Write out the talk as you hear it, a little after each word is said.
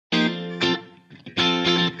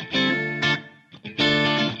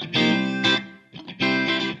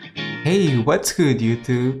Hey, what's good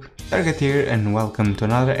YouTube? Target here and welcome to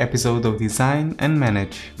another episode of Design and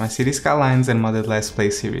Manage, my city Skylines and Modded Let's Play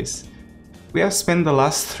series. We have spent the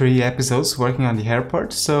last 3 episodes working on the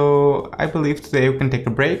airport, so I believe today we can take a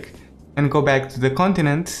break and go back to the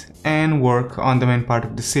continent and work on the main part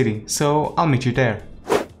of the city, so I'll meet you there.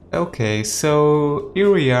 Okay, so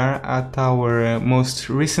here we are at our most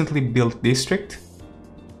recently built district.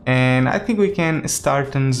 And I think we can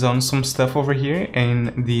start and zone some stuff over here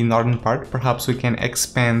in the northern part. Perhaps we can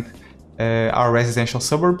expand our residential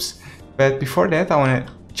suburbs. But before that, I want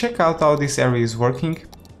to check out how this area is working.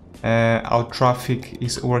 How traffic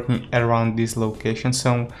is working around this location.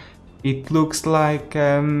 So it looks like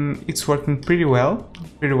it's working pretty well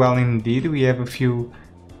indeed. We have a few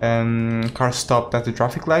cars stopped at the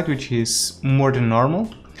traffic light, which is more than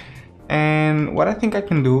normal. And what I think I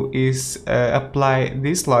can do is apply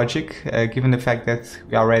this logic, given the fact that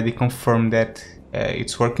we already confirmed that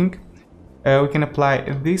it's working. We can apply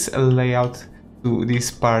this layout to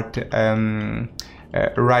this part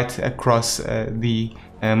right across the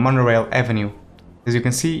monorail avenue. As you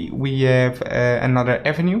can see, we have another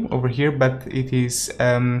avenue over here, but it is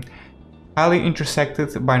highly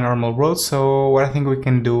intersected by normal roads. So what I think we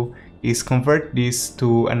can do is convert this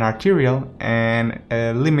to an arterial and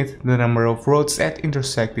limit the number of roads that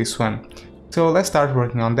intersect this one. So let's start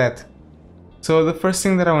working on that. So the first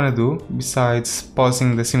thing that I want to do, besides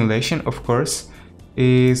pausing the simulation of course,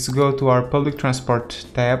 is go to our public transport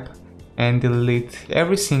tab and delete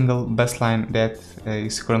every single bus line that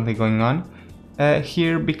is currently going on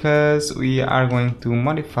here, because we are going to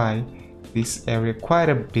modify this area quite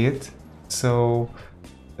a bit. So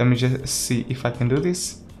let me just see if I can do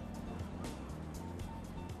this.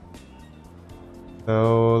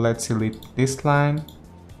 So let's delete this line,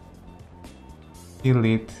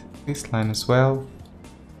 delete this line as well,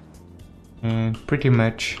 and pretty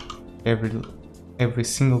much every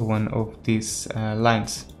single one of these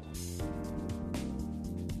lines.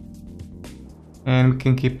 And we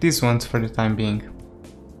can keep these ones for the time being.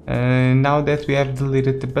 Now that we have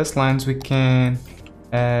deleted the bus lines, we can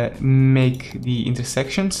make the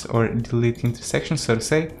intersections, or delete intersections, so to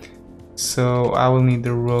say. So I will need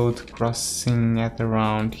the road crossing at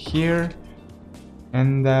around here,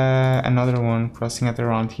 and another one crossing at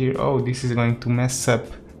around here. Oh, this is going to mess up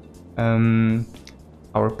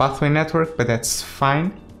our pathway network, but that's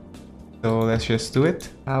fine. So let's just do it.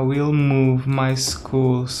 I will move my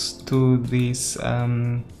schools to this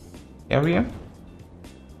area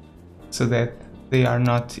so that they are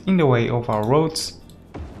not in the way of our roads.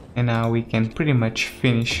 And now we can pretty much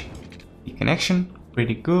finish the connection.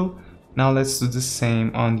 Pretty cool. Now let's do the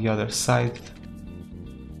same on the other side.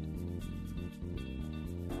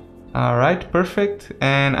 Alright, perfect.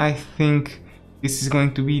 And I think this is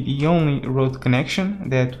going to be the only road connection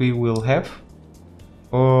that we will have.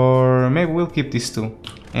 Or maybe we'll keep these two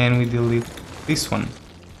and we delete this one.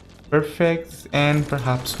 Perfect. And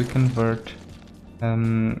perhaps we convert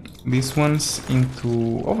these ones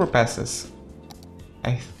into overpasses.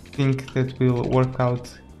 I think that will work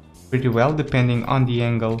out pretty well depending on the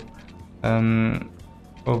angle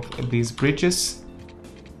of these bridges.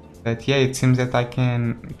 But yeah, it seems that I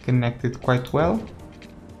can connect it quite well.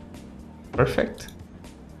 Perfect.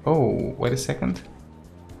 Oh, wait a second.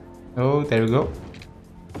 Oh, there we go.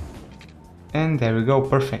 And there we go,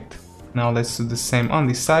 perfect. Now let's do the same on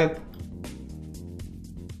this side.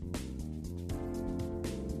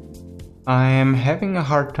 I am having a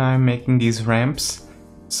hard time making these ramps,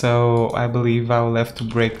 so I believe I will have to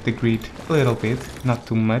break the grid a little bit, not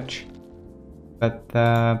too much. But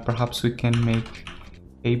perhaps we can make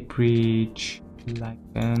a bridge like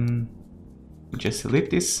just delete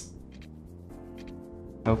this.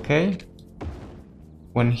 Okay,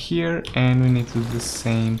 one here, and we need to do the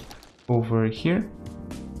same over here.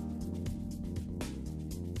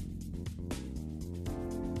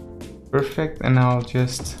 Perfect, and I'll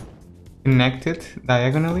just connect it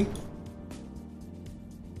diagonally.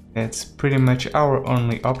 That's pretty much our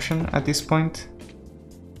only option at this point.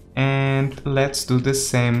 And let's do the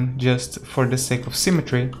same, just for the sake of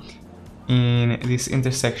symmetry, in this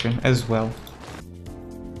intersection as well.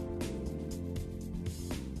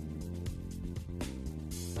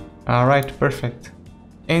 Alright, perfect.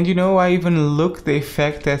 And you know, I even looked the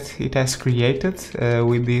effect that it has created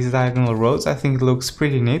with these diagonal roads. I think it looks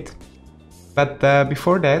pretty neat. But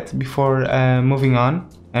before that, before moving on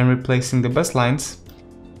and replacing the bus lines,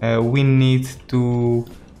 we need to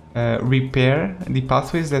repair the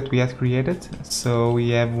pathways that we had created. So we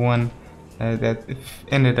have one that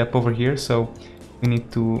ended up over here, so we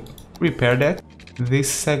need to repair that.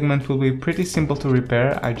 This segment will be pretty simple to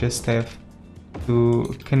repair. I just have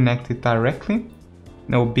to connect it directly.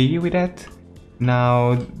 No biggie with that.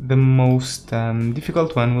 Now the most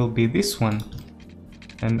difficult one will be this one.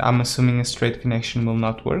 And I'm assuming a straight connection will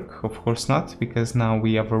not work. Of course not, because now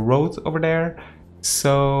we have a road over there.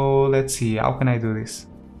 So let's see, how can I do this?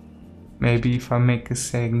 Maybe if I make a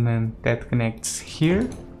segment that connects here.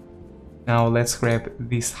 Now let's grab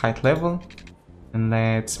this height level and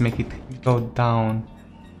let's make it go down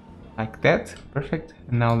like that. Perfect.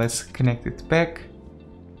 And now let's connect it back.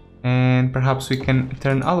 And perhaps we can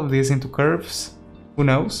turn all of these into curves. Who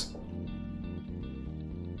knows?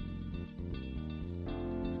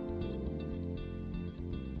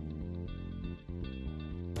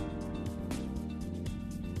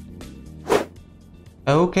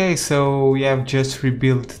 Okay, so we have just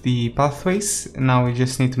rebuilt the pathways. Now we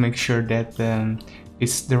just need to make sure that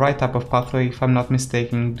it's the right type of pathway. If I'm not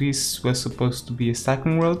mistaken, this was supposed to be a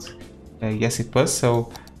cycling road. Yes, it was.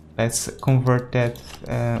 So let's convert that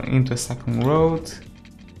into a cycling road.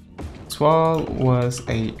 This wall was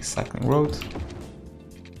a cycling road.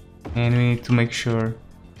 And we need to make sure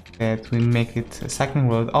that we make it a cycling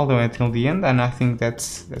road all the way until the end. And I think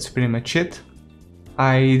that's pretty much it.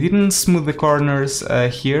 I didn't smooth the corners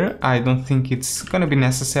here. I don't think it's gonna be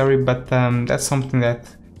necessary, but that's something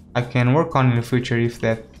that I can work on in the future if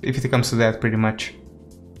it comes to that, pretty much.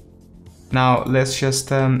 Now let's just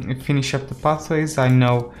finish up the pathways. I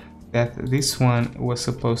know that this one was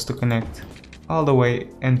supposed to connect all the way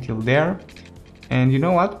until there, and you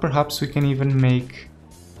know what? Perhaps we can even make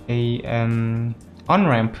a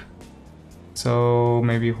on-ramp. So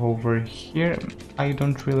maybe over here. I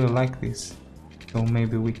don't really like this. So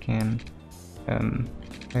maybe we can,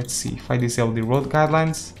 let's see, if I disable the road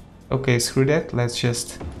guidelines. Okay, screw that, let's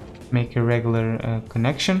just make a regular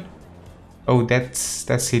connection. Oh,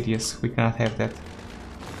 that's hideous, we cannot have that.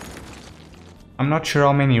 I'm not sure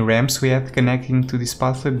how many ramps we had connecting to this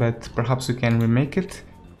pathway, but perhaps we can remake it.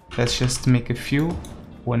 Let's just make a few,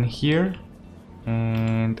 one here,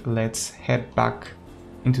 and let's head back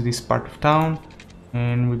into this part of town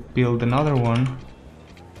and we build another one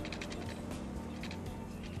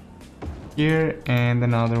here and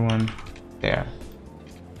another one there.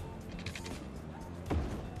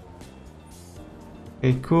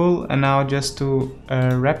 Okay, cool. And now just to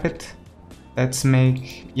wrap it, let's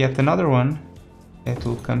make yet another one that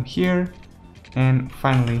will come here and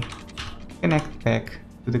finally connect back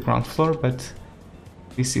to the ground floor, but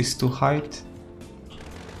this is too high.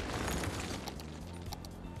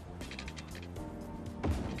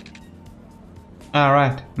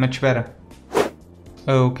 Alright, much better.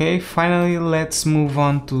 Okay, finally let's move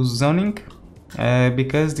on to zoning.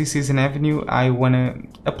 Because this is an avenue, I wanna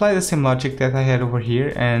apply the same logic that I had over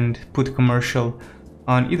here and put commercial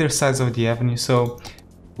on either sides of the avenue. So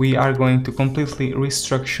we are going to completely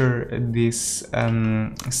restructure this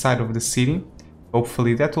side of the city.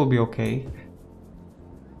 Hopefully that will be okay.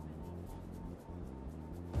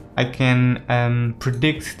 I can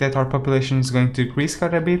predict that our population is going to decrease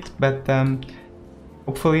quite a bit, but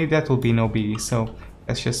hopefully that will be no biggie. So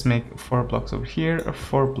let's just make 4 blocks over here,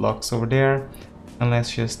 4 blocks over there, and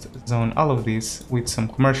let's just zone all of these with some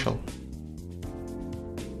commercial.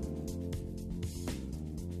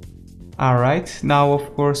 Alright, now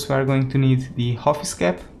of course we are going to need the office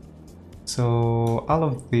cap. So all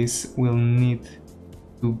of this will need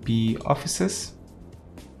to be offices.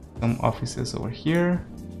 Some offices over here.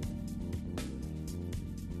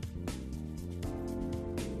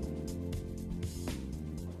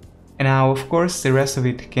 And now, of course, the rest of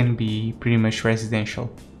it can be pretty much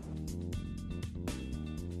residential.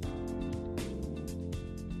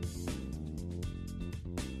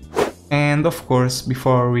 And of course,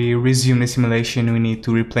 before we resume the simulation, we need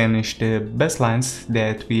to replenish the bus lines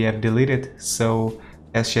that we have deleted. So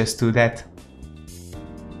let's just do that.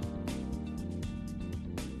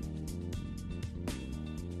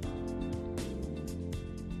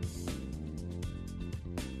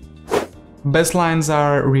 Bus lines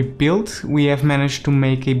are rebuilt. We have managed to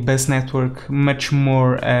make a bus network much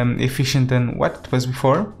more efficient than what it was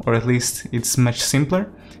before, or at least it's much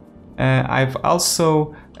simpler. I've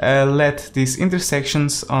also let these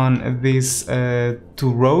intersections on these 2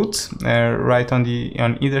 roads right on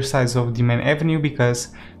either sides of the main avenue, because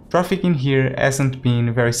traffic in here hasn't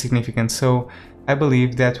been very significant, so I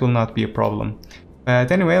believe that will not be a problem.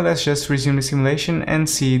 But anyway, let's just resume the simulation and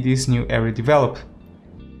see this new area develop.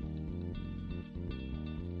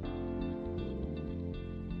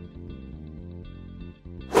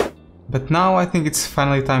 But now I think it's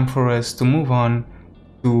finally time for us to move on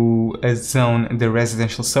to zone the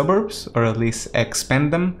residential suburbs, or at least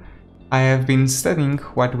expand them. I have been studying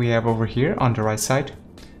what we have over here on the right side.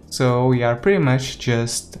 So we are pretty much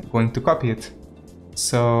just going to copy it.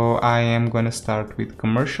 So I am going to start with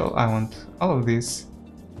commercial. I want all of this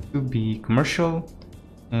to be commercial,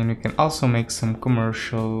 and we can also make some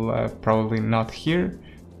commercial, probably not here,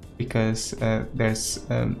 because there's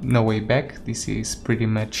no way back. This is pretty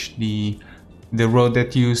much the road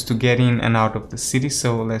that you use to get in and out of the city.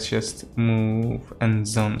 So let's just move and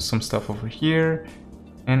zone some stuff over here,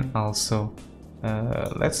 and also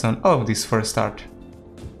let's zone all of this for a start.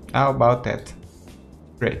 How about that?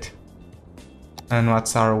 Great. And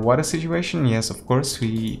what's our water situation? Yes, of course,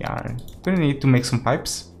 we are gonna need to make some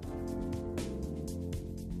pipes.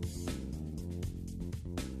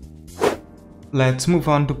 Let's move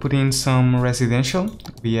on to put in some residential.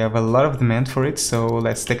 We have a lot of demand for it, so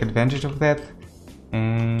let's take advantage of that.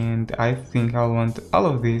 And I think I'll want all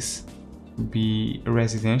of this to be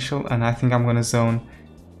residential, and I think I'm gonna zone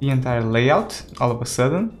the entire layout all of a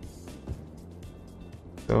sudden.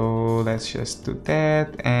 So let's just do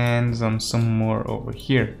that and zone some more over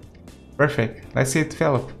here. Perfect. Let's see it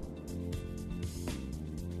develop.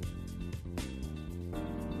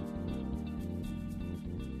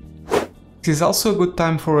 This is also a good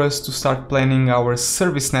time for us to start planning our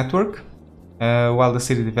service network while the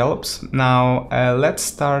city develops. Now let's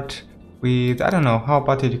start with, I don't know, how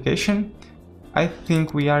about education? I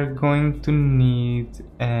think we are going to need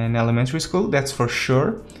an elementary school, that's for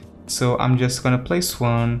sure. So I'm just gonna place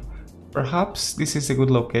one. Perhaps this is a good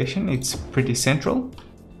location, it's pretty central.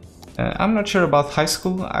 I'm not sure about high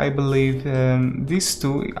school. I believe these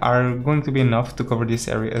two are going to be enough to cover this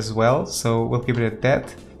area as well, so we'll keep it at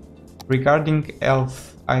that. Regarding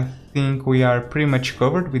health, I think we are pretty much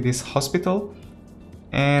covered with this hospital.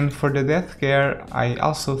 And for the death care, I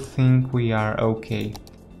also think we are okay.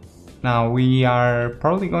 Now we are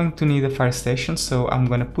probably going to need a fire station, so I'm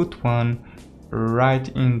gonna put one right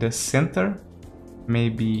in the center,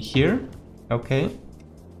 maybe here. Okay.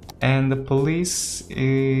 And the police,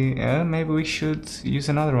 maybe we should use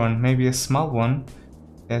another one, maybe a small one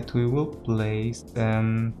that we will place.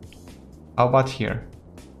 How about here?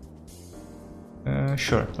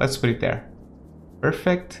 Sure, let's put it there.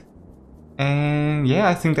 Perfect. And yeah,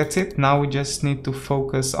 I think that's it. Now we just need to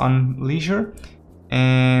focus on leisure,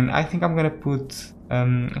 and I think I'm gonna put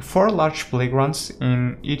 4 large playgrounds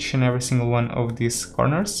in each and every single one of these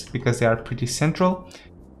corners because they are pretty central.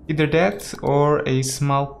 Either that or a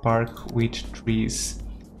small park with trees.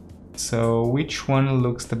 So which one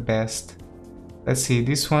looks the best? Let's see,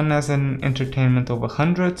 this one has an entertainment of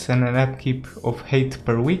 100 and an upkeep of 8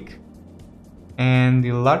 per week. And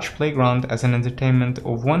the large playground has an entertainment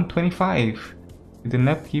of 125 with an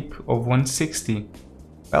upkeep of 160.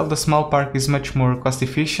 Well, the small park is much more cost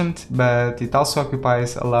efficient, but it also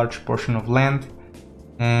occupies a large portion of land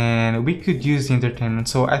and we could use the entertainment,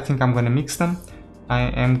 so I think I'm gonna mix them. I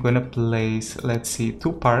am gonna place, let's see,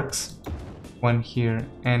 2 parks, one here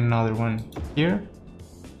and another one here.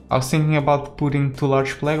 I was thinking about putting 2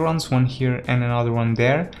 large playgrounds, one here and another one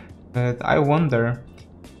there, but I wonder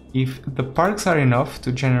if the parks are enough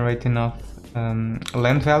to generate enough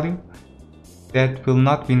land value. That will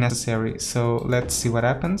not be necessary, so let's see what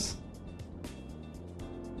happens.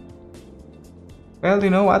 Well, you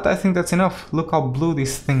know what, I think that's enough. Look how blue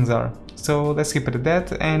these things are. So let's keep it at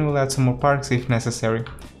that, and we'll add some more parks if necessary.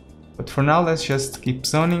 But for now, let's just keep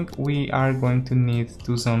zoning. We are going to need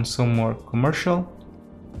to zone some more commercial.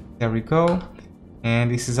 There we go.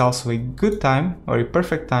 And this is also a good time, or a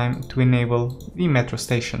perfect time, to enable the metro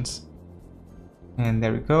stations. And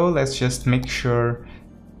there we go. Let's just make sure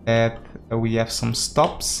that we have some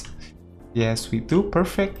stops. Yes, we do.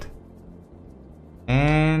 Perfect.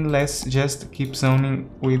 And let's just keep zoning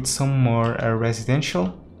with some more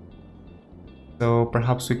residential. So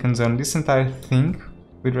perhaps we can zone this entire thing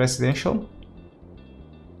with residential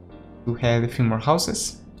to have a few more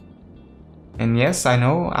houses. And yes, I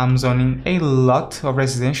know I'm zoning a lot of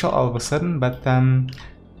residential all of a sudden, but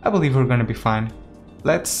I believe we're gonna be fine.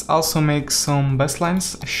 Let's also make some bus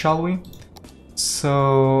lines, shall we?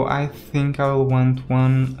 So I think I will want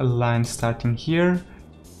one line starting here,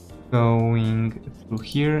 going through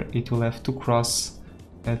here. It will have to cross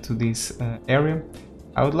to this area.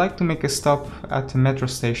 I would like to make a stop at the metro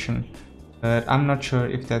station, but I'm not sure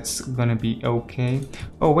if that's gonna be okay.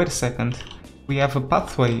 Oh, wait a second. We have a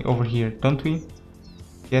pathway over here, don't we?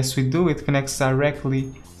 Yes, we do. It connects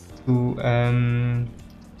directly to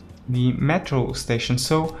the metro station.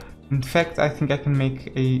 So in fact, I think I can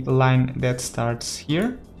make a line that starts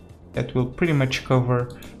here that will pretty much cover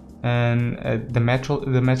the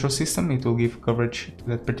metro system. It will give coverage to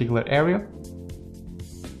that particular area.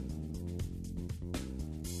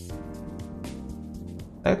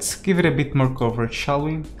 Let's give it a bit more coverage, shall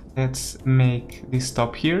we? let's make this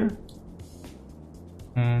stop here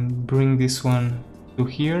and bring this one to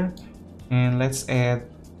here, and let's add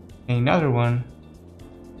another one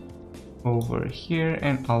over here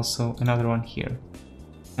and also another one here.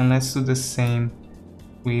 And let's do the same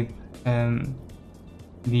with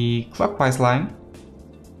the clockwise line.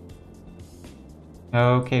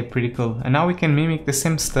 Okay, pretty cool. And now we can mimic the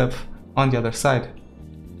same stuff on the other side.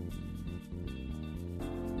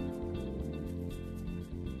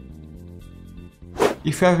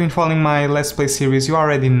 If you have been following my Let's Play series, you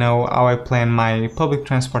already know how I plan my public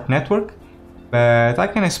transport network, but I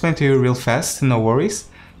can explain to you real fast, no worries.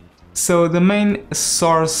 So the main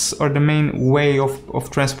source or the main way of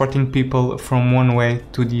transporting people from one way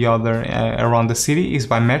to the other around the city is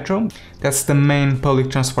by metro. That's the main public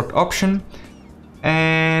transport option.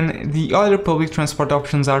 And the other public transport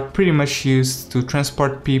options are pretty much used to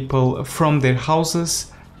transport people from their houses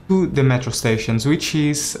to the metro stations, which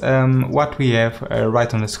is what we have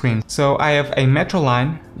right on the screen. So I have a metro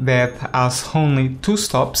line that has only 2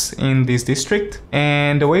 stops in this district,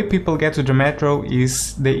 and the way people get to the metro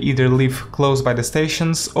is they either live close by the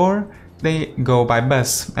stations or they go by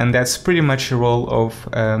bus, and that's pretty much the role of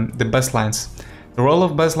the bus lines. The role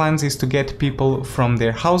of bus lines is to get people from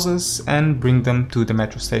their houses and bring them to the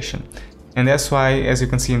metro station. And that's why, as you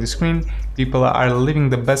can see in the screen, people are leaving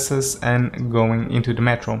the buses and going into the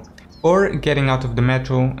metro, or getting out of the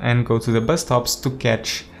metro and go to the bus stops to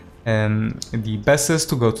catch the buses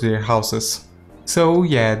to go to their houses. So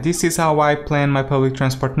yeah, this is how I plan my public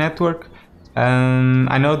transport network.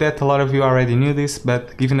 I know that a lot of you already knew this,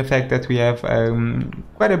 but given the fact that we have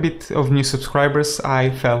quite a bit of new subscribers,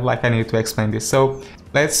 I felt like I needed to explain this. So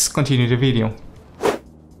let's continue the video.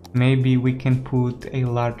 Maybe we can put a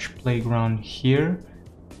large playground here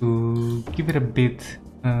to give it a bit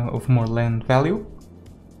of more land value,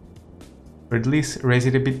 or at least raise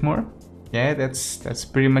it a bit more. Yeah, that's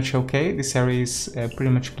pretty much okay. This area is pretty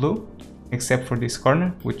much blue, except for this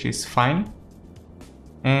corner, which is fine.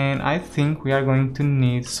 And I think we are going to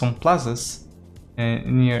need some plazas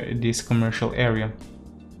near this commercial area.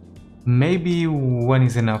 Maybe one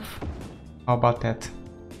is enough. How about that?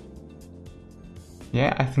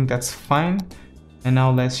 Yeah, I think that's fine. And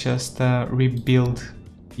now let's just rebuild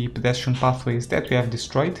the pedestrian pathways that we have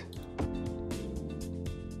destroyed.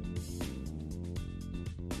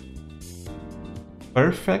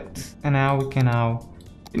 Perfect. And now we can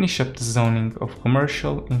finish up the zoning of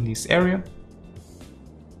commercial in this area.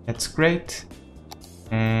 That's great.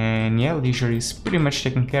 And yeah, leisure is pretty much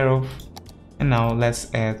taken care of. And now let's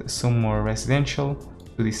add some more residential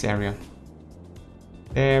to this area.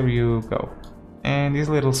 There you go. And these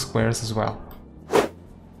little squares as well.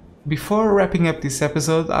 Before wrapping up this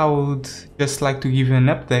episode, I would just like to give you an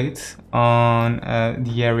update on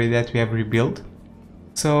the area that we have rebuilt.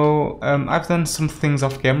 So I've done some things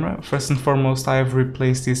off camera. First and foremost, I have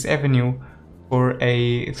replaced this avenue for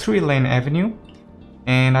a 3-lane avenue.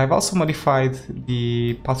 And I've also modified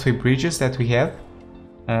the pathway bridges that we had.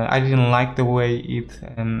 I didn't like the way it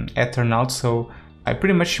had turned out, so I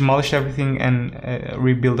pretty much demolished everything and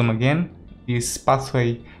rebuilt them again. This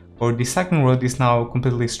pathway or the cycling road is now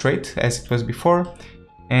completely straight as it was before,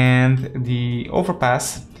 and the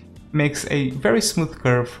overpass makes a very smooth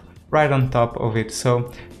curve right on top of it,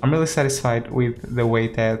 so I'm really satisfied with the way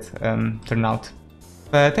that turned out.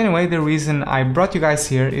 But anyway, the reason I brought you guys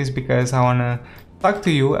here is because I wanna talk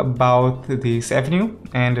to you about this avenue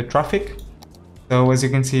and the traffic. So as you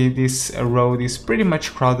can see, this road is pretty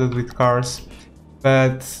much crowded with cars,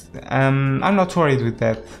 but I'm not worried with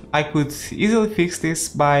that. I could easily fix this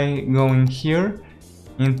by going here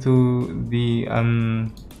into the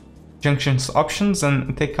junctions options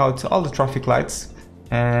and take out all the traffic lights,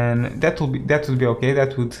 and that would be okay.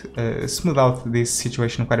 That would smooth out this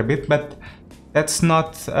situation quite a bit, but that's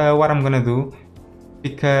not what I'm gonna do.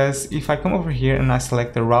 Because if I come over here and I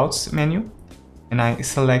select the routes menu and I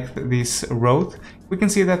select this road, we can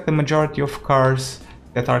see that the majority of cars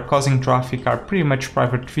that are causing traffic are pretty much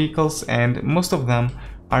private vehicles, and most of them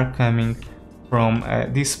are coming from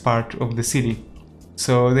this part of the city.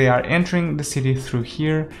 So they are entering the city through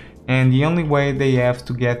here, and the only way they have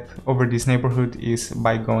to get over this neighborhood is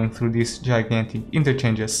by going through these gigantic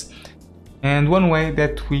interchanges. And one way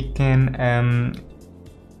that we can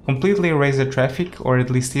completely erase the traffic, or at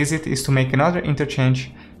least ease it, is to make another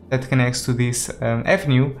interchange that connects to this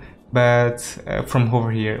avenue, but from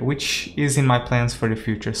over here, which is in my plans for the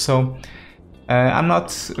future. So I'm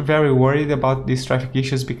not very worried about these traffic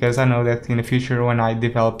issues, because I know that in the future, when I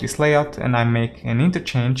develop this layout and I make an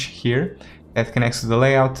interchange here that connects to the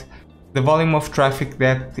layout, the volume of traffic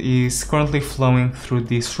that is currently flowing through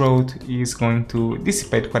this road is going to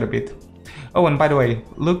dissipate quite a bit. Oh, and by the way,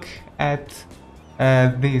 look at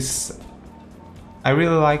this. I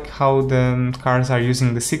really like how the cars are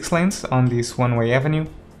using the 6 lanes on this one-way avenue,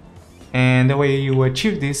 and the way you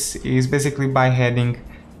achieve this is basically by having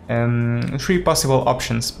 3 possible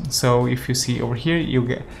options. So if you see over here, you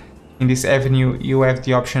get in this avenue you have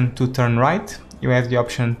the option to turn right, you have the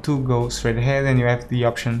option to go straight ahead, and you have the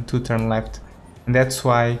option to turn left. And that's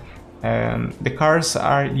why the cars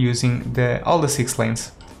are using all the 6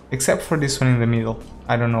 lanes, except for this one in the middle.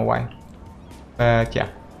 I don't know why, but yeah.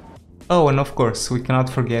 Oh, and of course we cannot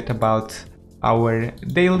forget about our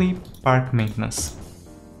daily park maintenance.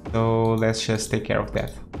 So let's just take care of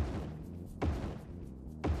that.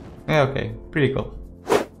 Okay, pretty cool.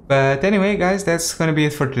 But anyway guys, that's gonna be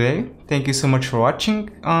it for today. Thank you so much for watching.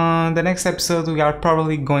 On the next episode we are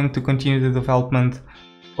probably going to continue the development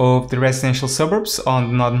of the residential suburbs on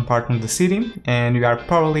the northern part of the city, and we are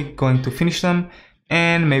probably going to finish them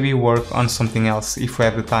and maybe work on something else if we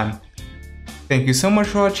have the time. Thank you so much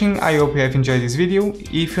for watching. I hope you have enjoyed this video.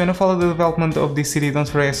 If you wanna follow the development of this city, don't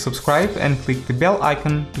forget to subscribe and click the bell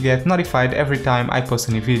icon to get notified every time I post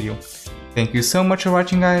a new video. Thank you so much for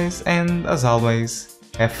watching guys, and as always,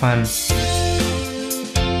 have fun!